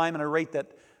to decline at a rate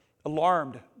that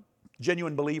alarmed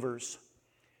genuine believers.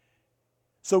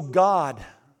 So God,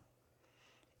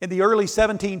 in the early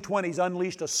 1720s,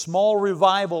 unleashed a small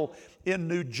revival in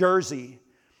New Jersey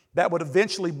that would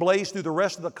eventually blaze through the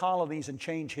rest of the colonies and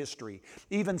change history.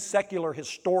 Even secular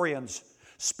historians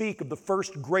speak of the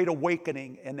first Great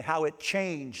Awakening and how it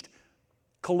changed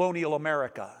colonial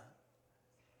America.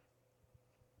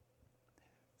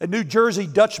 A New Jersey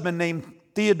Dutchman named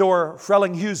Theodore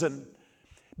Frelinghuysen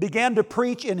began to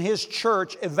preach in his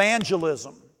church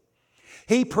evangelism.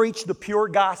 He preached the pure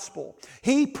gospel.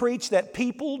 He preached that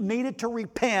people needed to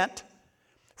repent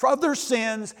of their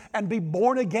sins and be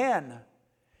born again.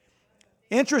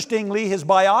 Interestingly, his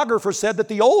biographer said that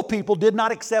the old people did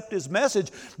not accept his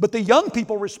message, but the young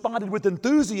people responded with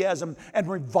enthusiasm and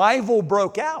revival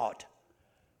broke out.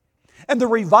 And the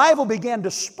revival began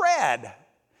to spread.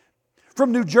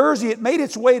 From New Jersey, it made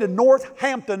its way to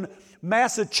Northampton,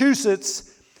 Massachusetts,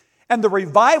 and the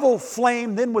revival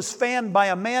flame then was fanned by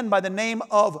a man by the name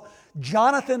of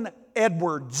Jonathan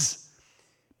Edwards.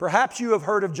 Perhaps you have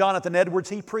heard of Jonathan Edwards.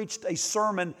 He preached a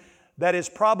sermon that is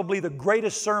probably the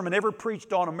greatest sermon ever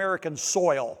preached on American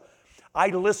soil. I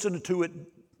listened to it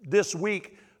this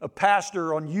week. A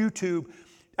pastor on YouTube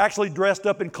actually dressed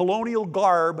up in colonial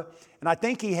garb, and I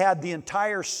think he had the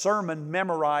entire sermon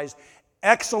memorized.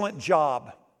 Excellent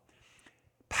job.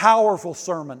 Powerful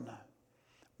sermon.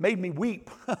 Made me weep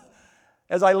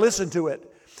as I listened to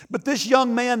it. But this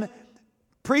young man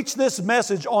preached this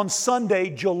message on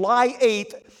Sunday, July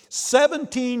 8th,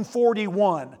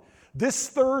 1741. This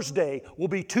Thursday will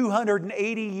be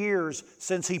 280 years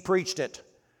since he preached it.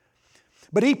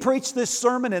 But he preached this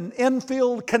sermon in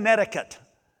Enfield, Connecticut.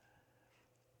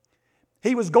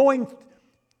 He was going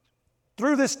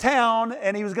through this town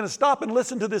and he was going to stop and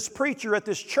listen to this preacher at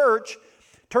this church.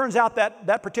 Turns out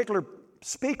that particular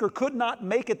speaker could not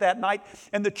make it that night,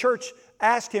 and the church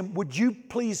asked him, "Would you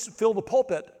please fill the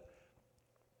pulpit?"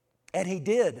 And he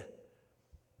did.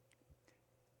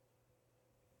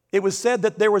 It was said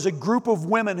that there was a group of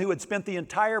women who had spent the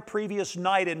entire previous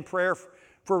night in prayer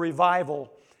for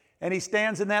revival, and he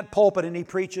stands in that pulpit and he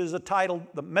preaches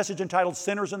the message entitled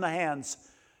 "Sinners in the Hands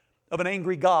of an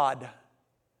Angry God."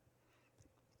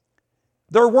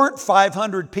 There weren't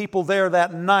 500 people there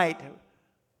that night,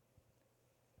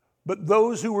 but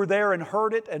those who were there and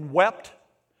heard it and wept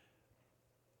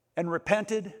and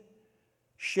repented,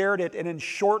 shared it, and in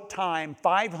short time,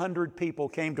 500 people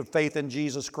came to faith in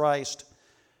Jesus Christ.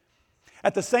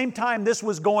 At the same time this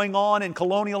was going on in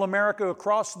colonial America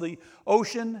across the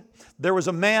ocean, there was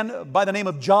a man by the name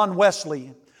of John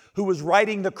Wesley who was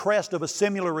riding the crest of a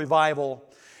similar revival.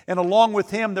 And along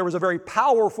with him, there was a very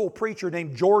powerful preacher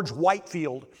named George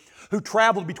Whitefield who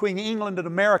traveled between England and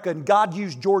America. And God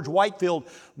used George Whitefield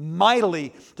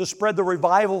mightily to spread the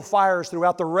revival fires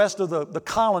throughout the rest of the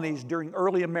colonies during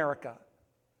early America.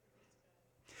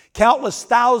 Countless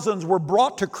thousands were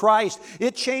brought to Christ.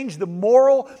 It changed the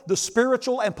moral, the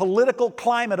spiritual, and political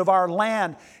climate of our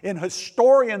land. And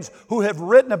historians who have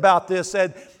written about this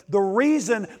said the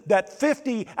reason that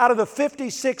 50 out of the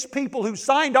 56 people who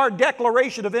signed our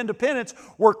Declaration of Independence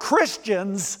were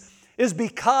Christians is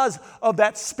because of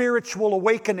that spiritual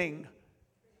awakening.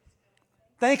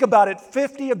 Think about it.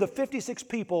 50 of the 56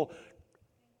 people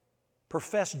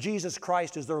professed Jesus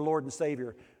Christ as their Lord and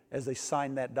Savior as they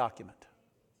signed that document.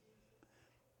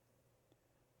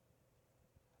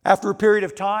 After a period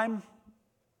of time,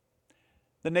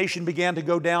 the nation began to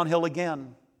go downhill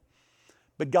again.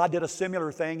 But God did a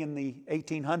similar thing in the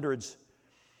 1800s.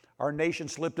 Our nation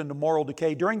slipped into moral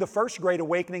decay. During the First Great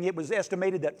Awakening, it was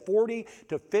estimated that 40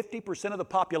 to 50% of the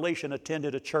population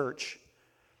attended a church.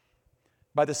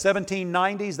 By the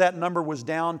 1790s, that number was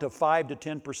down to 5 to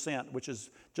 10%, which is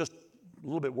just a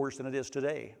little bit worse than it is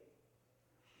today.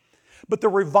 But the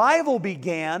revival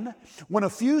began when a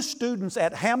few students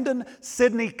at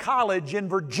Hampden-Sydney College in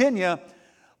Virginia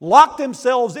locked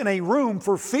themselves in a room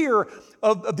for fear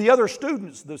of the other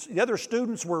students. The other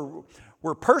students were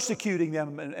persecuting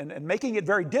them and making it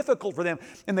very difficult for them.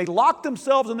 And they locked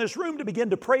themselves in this room to begin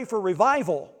to pray for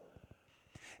revival.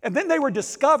 And then they were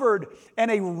discovered, and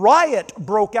a riot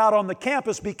broke out on the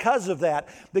campus because of that.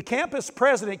 The campus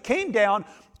president came down,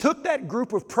 took that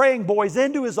group of praying boys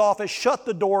into his office, shut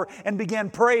the door, and began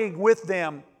praying with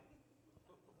them.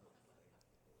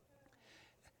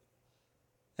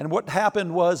 And what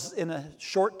happened was, in a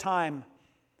short time,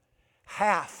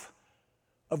 half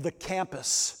of the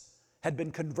campus had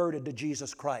been converted to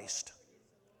Jesus Christ.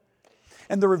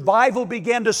 And the revival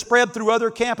began to spread through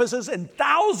other campuses, and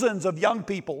thousands of young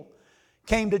people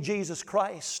came to Jesus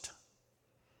Christ.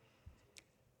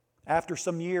 After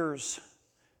some years,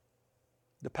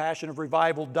 the passion of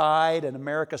revival died, and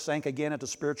America sank again into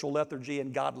spiritual lethargy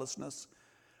and godlessness.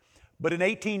 But in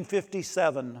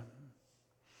 1857,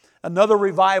 another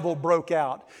revival broke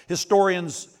out.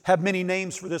 Historians have many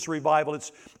names for this revival.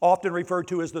 It's often referred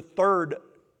to as the Third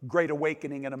Great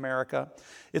Awakening in America.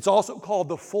 It's also called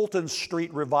the Fulton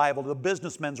Street Revival, the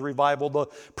Businessmen's Revival, the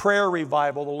Prayer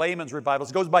Revival, the Layman's Revival.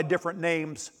 It goes by different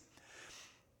names.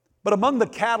 But among the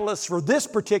catalysts for this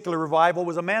particular revival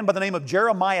was a man by the name of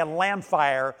Jeremiah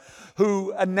Lanphier,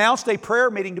 who announced a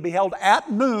prayer meeting to be held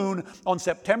at noon on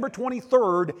September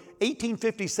 23rd,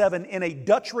 1857, in a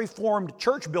Dutch Reformed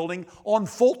church building on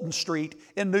Fulton Street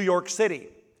in New York City.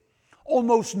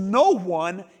 Almost no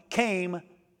one came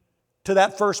to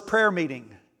that first prayer meeting.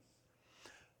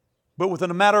 But within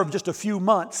a matter of just a few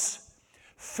months,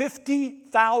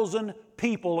 50,000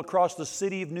 people across the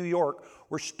city of New York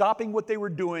were stopping what they were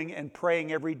doing and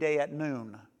praying every day at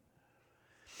noon.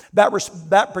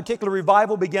 That particular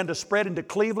revival began to spread into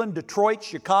Cleveland, Detroit,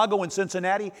 Chicago, and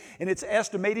Cincinnati, and it's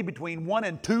estimated between 1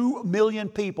 and 2 million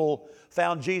people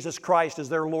found Jesus Christ as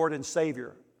their Lord and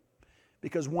Savior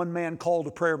because one man called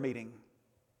a prayer meeting.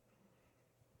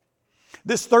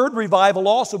 This third revival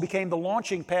also became the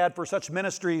launching pad for such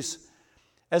ministries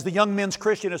as the Young Men's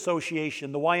Christian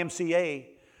Association, the YMCA.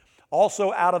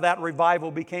 Also out of that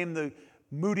revival became the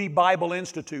Moody Bible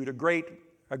Institute, a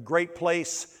great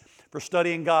place for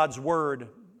studying God's Word.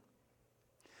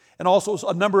 And also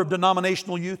a number of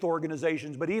denominational youth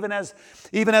organizations. But even as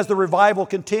the revival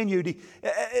continued,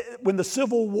 when the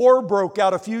Civil War broke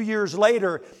out a few years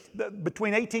later,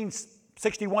 between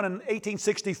 1861 and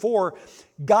 1864,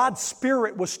 God's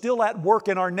Spirit was still at work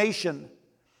in our nation.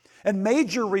 And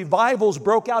major revivals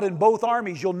broke out in both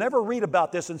armies. You'll never read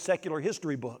about this in secular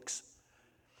history books.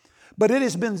 But it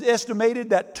has been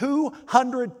estimated that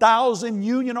 200,000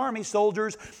 Union Army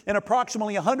soldiers and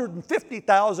approximately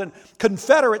 150,000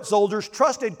 Confederate soldiers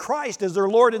trusted Christ as their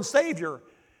Lord and Savior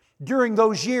during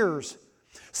those years.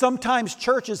 Sometimes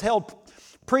churches held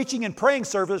preaching and praying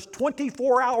service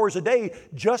 24 hours a day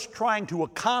just trying to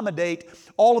accommodate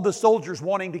all of the soldiers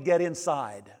wanting to get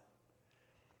inside.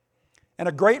 And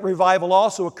a great revival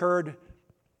also occurred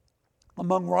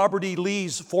among Robert E.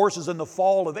 Lee's forces in the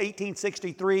fall of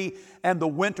 1863 and the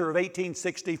winter of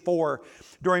 1864,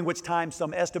 during which time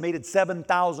some estimated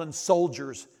 7,000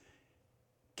 soldiers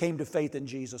came to faith in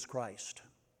Jesus Christ.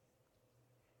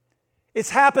 It's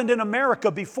happened in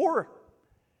America before.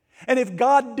 And if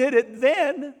God did it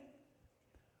then,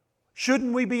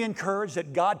 shouldn't we be encouraged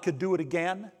that God could do it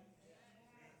again?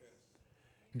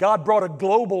 God brought a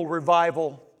global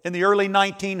revival in the early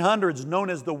 1900s known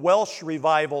as the Welsh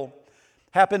Revival.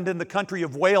 Happened in the country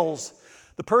of Wales.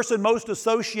 The person most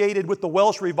associated with the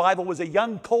Welsh Revival was a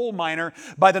young coal miner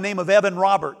by the name of Evan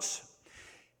Roberts.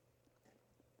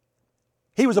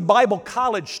 He was a Bible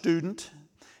college student,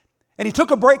 and he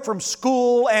took a break from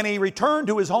school and he returned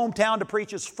to his hometown to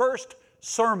preach his first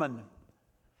sermon.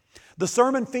 The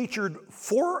sermon featured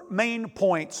 4 main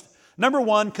points. Number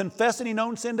 1, confess any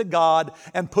known sin to God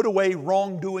and put away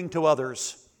wrongdoing to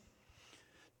others.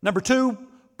 Number 2,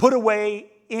 put away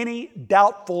any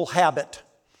doubtful habit.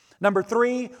 Number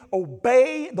 3,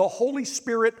 obey the Holy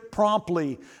Spirit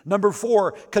promptly. Number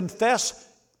 4, confess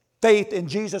faith in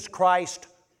Jesus Christ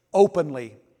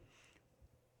openly.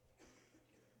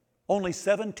 Only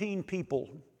 17 people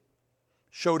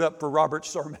showed up for Robert's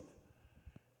sermon.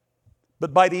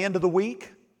 But by the end of the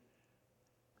week,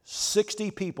 60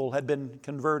 people had been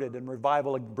converted and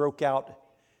revival had broke out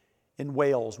in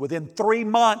Wales. Within 3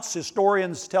 months,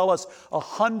 historians tell us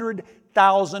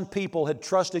 100,000 people had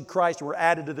trusted Christ and were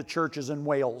added to the churches in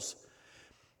Wales.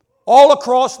 All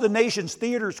across the nations,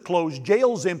 theaters closed,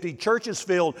 jails emptied, churches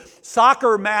filled,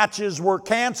 soccer matches were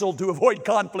canceled to avoid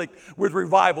conflict with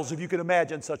revivals, if you can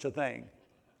imagine such a thing.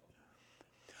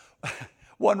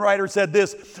 One writer said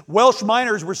this: Welsh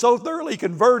miners were so thoroughly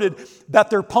converted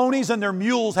that their ponies and their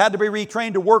mules had to be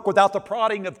retrained to work without the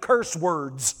prodding of curse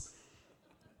words.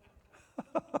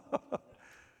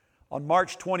 On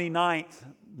March 29th,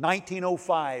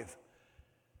 1905,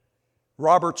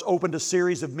 Roberts opened a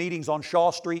series of meetings on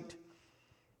Shaw Street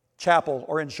Chapel,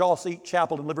 or in Shaw Street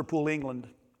Chapel in Liverpool, England.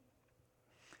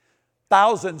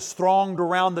 Thousands thronged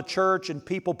around the church, and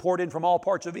people poured in from all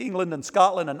parts of England and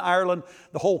Scotland and Ireland,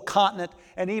 the whole continent,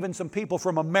 and even some people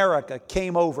from America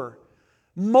came over.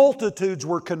 Multitudes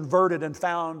were converted and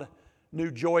found new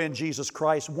joy in Jesus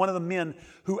Christ. One of the men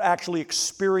who actually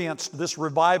experienced this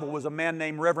revival was a man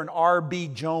named Reverend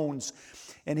R.B. Jones.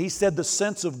 And he said the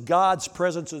sense of God's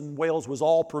presence in Wales was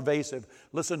all pervasive.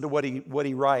 Listen to what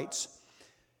he writes.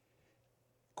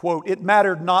 Quote, "It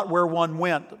mattered not where one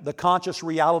went. The conscious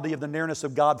reality of the nearness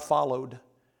of God followed.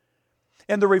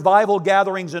 In the revival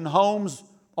gatherings in homes,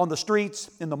 on the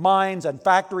streets, in the mines and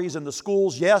factories, in the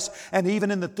schools, yes, and even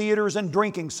in the theaters and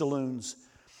drinking saloons.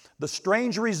 The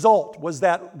strange result was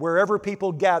that wherever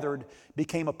people gathered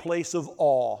became a place of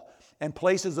awe, and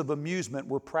places of amusement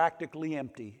were practically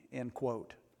empty," end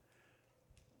quote.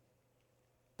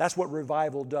 That's what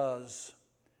revival does.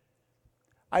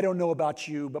 I don't know about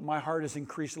you, but my heart is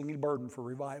increasingly burdened for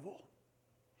revival.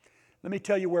 Let me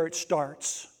tell you where it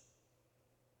starts.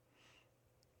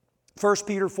 1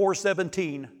 Peter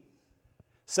 4:17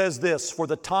 says this: "For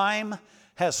the time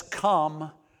has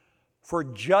come for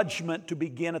judgment to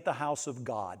begin at the house of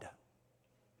God."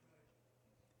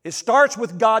 It starts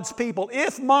with God's people.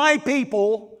 If my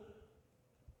people,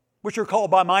 which are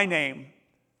called by my name.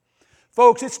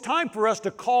 Folks, it's time for us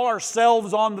to call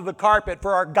ourselves onto the carpet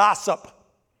for our gossip,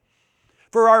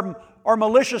 for our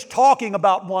malicious talking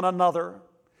about one another.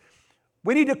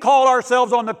 We need to call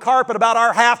ourselves on the carpet about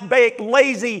our half-baked,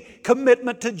 lazy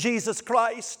commitment to Jesus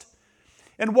Christ,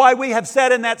 and why we have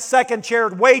sat in that second chair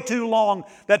way too long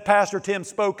that Pastor Tim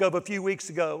spoke of a few weeks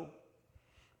ago.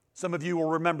 Some of you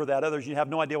will remember that. Others, you have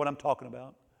no idea what I'm talking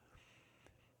about.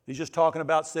 He's just talking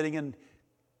about sitting in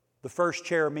the first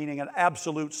chair, meaning an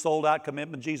absolute sold-out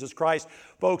commitment to Jesus Christ.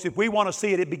 Folks, if we want to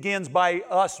see it, it begins by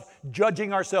us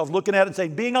judging ourselves, looking at it and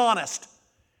saying, being honest.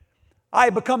 I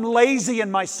have become lazy in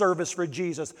my service for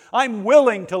Jesus. I'm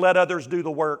willing to let others do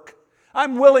the work.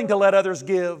 I'm willing to let others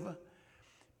give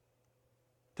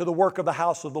to the work of the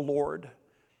house of the Lord.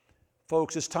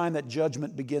 Folks, it's time that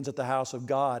judgment begins at the house of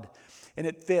God. And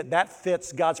that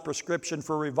fits God's prescription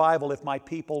for revival. If my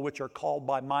people, which are called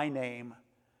by my name,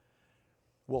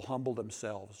 will humble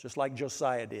themselves, just like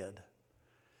Josiah did,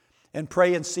 and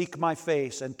pray and seek my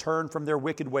face and turn from their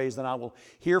wicked ways, then I will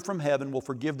hear from heaven, will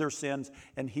forgive their sins,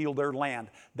 and heal their land.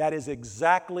 That is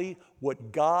exactly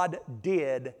what God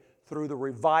did through the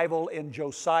revival in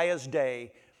Josiah's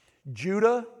day.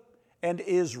 Judah and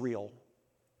Israel,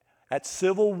 at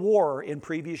civil war in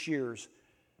previous years,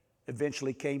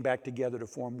 eventually came back together to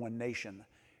form one nation.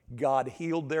 God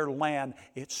healed their land.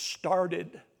 It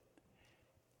started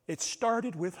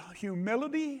with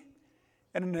humility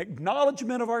and an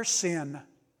acknowledgement of our sin.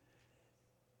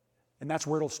 And that's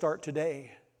where it'll start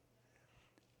today.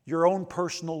 Your own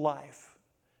personal life,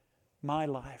 my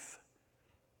life,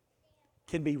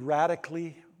 can be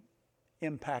radically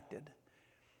impacted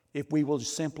if we will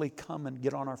simply come and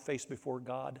get on our face before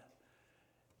God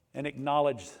and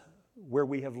acknowledge where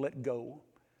we have let go.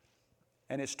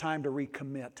 And it's time to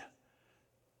recommit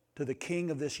to the King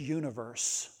of this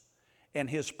universe and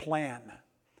His plan,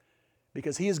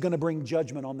 because He is going to bring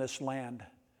judgment on this land.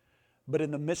 But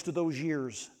in the midst of those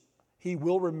years, He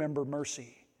will remember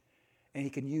mercy, and He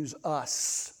can use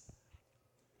us.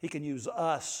 He can use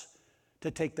us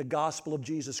to take the gospel of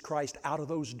Jesus Christ out of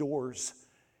those doors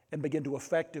and begin to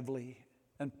effectively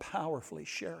and powerfully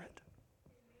share it.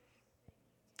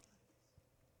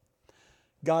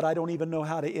 God, I don't even know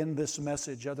how to end this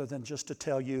message other than just to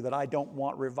tell you that I don't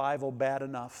want revival bad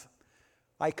enough.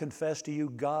 I confess to you,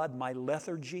 God, my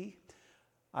lethargy.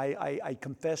 I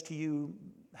confess to you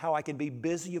how I can be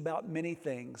busy about many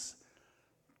things,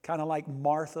 kind of like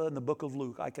Martha in the book of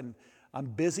Luke. I'm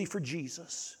busy for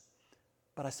Jesus,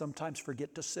 but I sometimes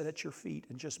forget to sit at your feet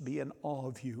and just be in awe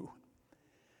of you.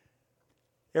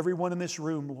 Everyone in this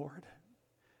room, Lord,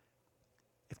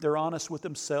 if they're honest with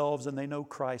themselves and they know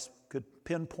Christ, could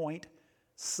pinpoint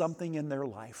something in their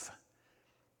life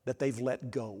that they've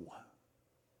let go.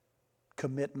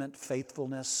 Commitment,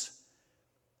 faithfulness,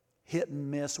 hit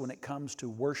and miss when it comes to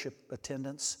worship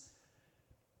attendance.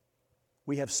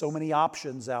 We have so many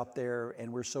options out there,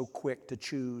 and we're so quick to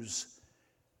choose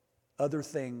other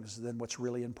things than what's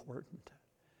really important.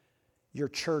 Your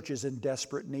church is in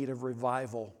desperate need of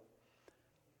revival.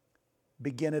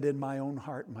 Begin it in my own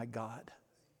heart, my God.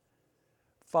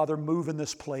 Father, move in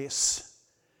this place.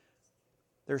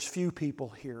 There's few people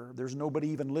here. There's nobody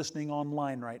even listening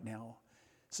online right now.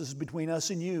 This is between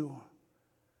us and you.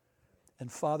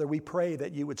 And Father, we pray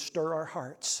that you would stir our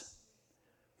hearts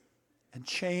and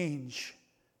change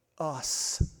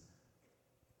us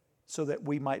so that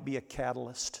we might be a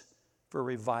catalyst for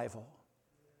revival.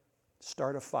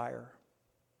 Start a fire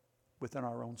within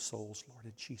our own souls, Lord,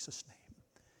 in Jesus'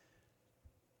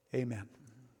 name. Amen.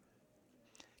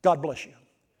 God bless you.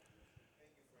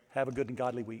 Have a good and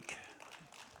godly week.